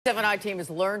7i team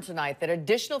has learned tonight that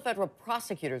additional federal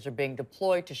prosecutors are being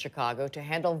deployed to Chicago to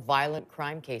handle violent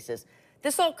crime cases.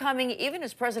 This all coming even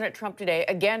as President Trump today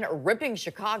again ripping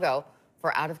Chicago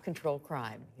for out-of-control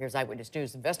crime. Here's Eyewitness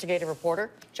News investigative reporter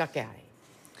Chuck Gaddy.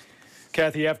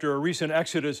 Kathy, after a recent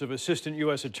exodus of assistant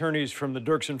U.S. attorneys from the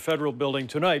Dirksen Federal Building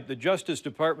tonight, the Justice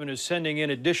Department is sending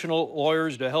in additional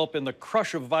lawyers to help in the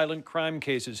crush of violent crime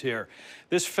cases here.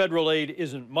 This federal aid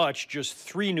isn't much, just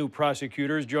 3 new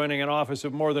prosecutors joining an office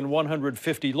of more than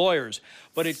 150 lawyers.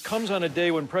 But it comes on a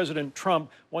day when President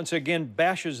Trump once again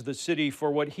bashes the city for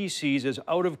what he sees as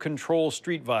out-of-control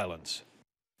street violence.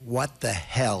 What the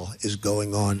hell is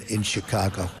going on in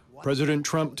Chicago? President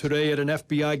Trump today at an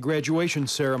FBI graduation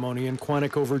ceremony in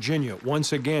Quantico, Virginia,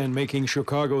 once again making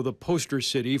Chicago the poster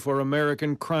city for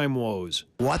American crime woes.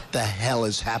 What the hell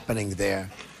is happening there?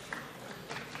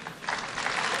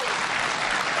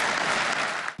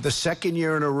 The second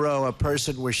year in a row, a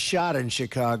person was shot in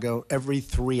Chicago every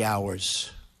 3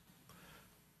 hours.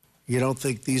 You don't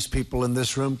think these people in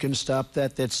this room can stop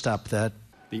that? They'd stop that.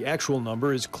 The actual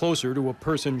number is closer to a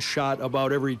person shot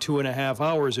about every 2.5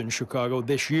 hours in Chicago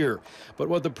this year. But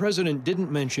what the president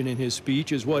didn't mention in his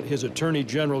speech is what his Attorney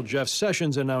General Jeff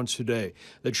Sessions announced today,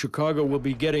 that Chicago will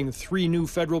be getting 3 new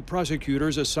federal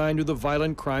prosecutors assigned to the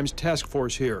Violent Crimes Task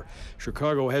Force here.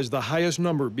 Chicago has the highest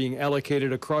number being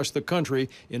allocated across the country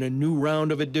in a new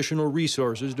round of additional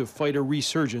resources to fight a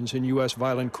resurgence in U.S.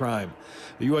 violent crime.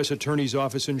 The U.S. Attorney's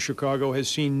Office in Chicago has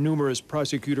seen numerous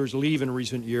prosecutors leave in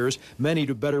recent years, many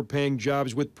to better paying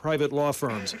jobs with private law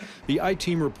firms. The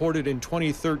I-Team reported in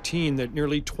 2013 that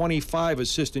nearly 25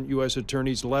 assistant U.S.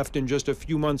 attorneys left in just a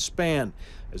few months' span.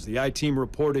 As the I-Team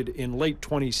reported in late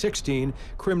 2016,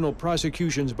 criminal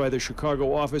prosecutions by the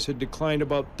Chicago office had declined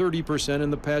about 30%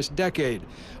 in the past decade.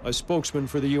 A spokesman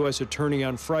for the U.S. Attorney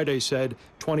on Friday said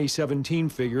 2017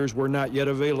 figures were not yet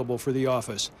available for the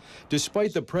office.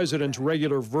 Despite the president's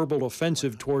regular verbal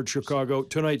offensive toward Chicago,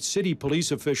 tonight city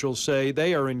police officials say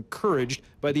they are encouraged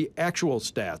by the actual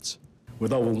stats.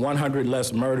 With over 100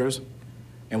 less murders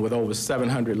and with over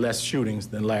 700 less shootings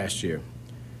than last year.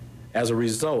 As a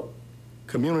result,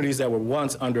 communities that were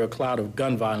once under a cloud of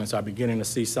gun violence are beginning to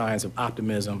see signs of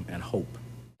optimism and hope.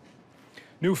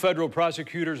 New federal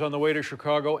prosecutors on the way to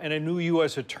Chicago and a new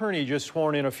U.S. attorney just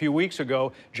sworn in a few weeks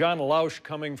ago. John Lausch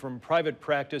coming from private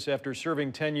practice after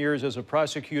serving 10 years as a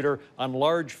prosecutor on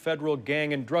large federal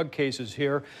gang and drug cases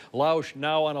here. Lausch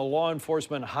now on a law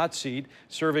enforcement hot seat,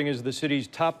 serving as the city's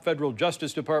top federal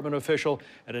Justice Department official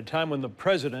at a time when the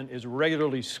president is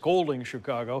regularly scolding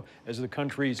Chicago as the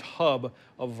country's hub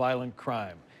of violent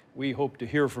crime. We hope to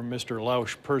hear from Mr.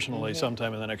 Lausch personally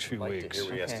sometime in the next few weeks. To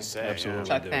hear what he has to say. Absolutely.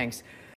 Chuck, thanks.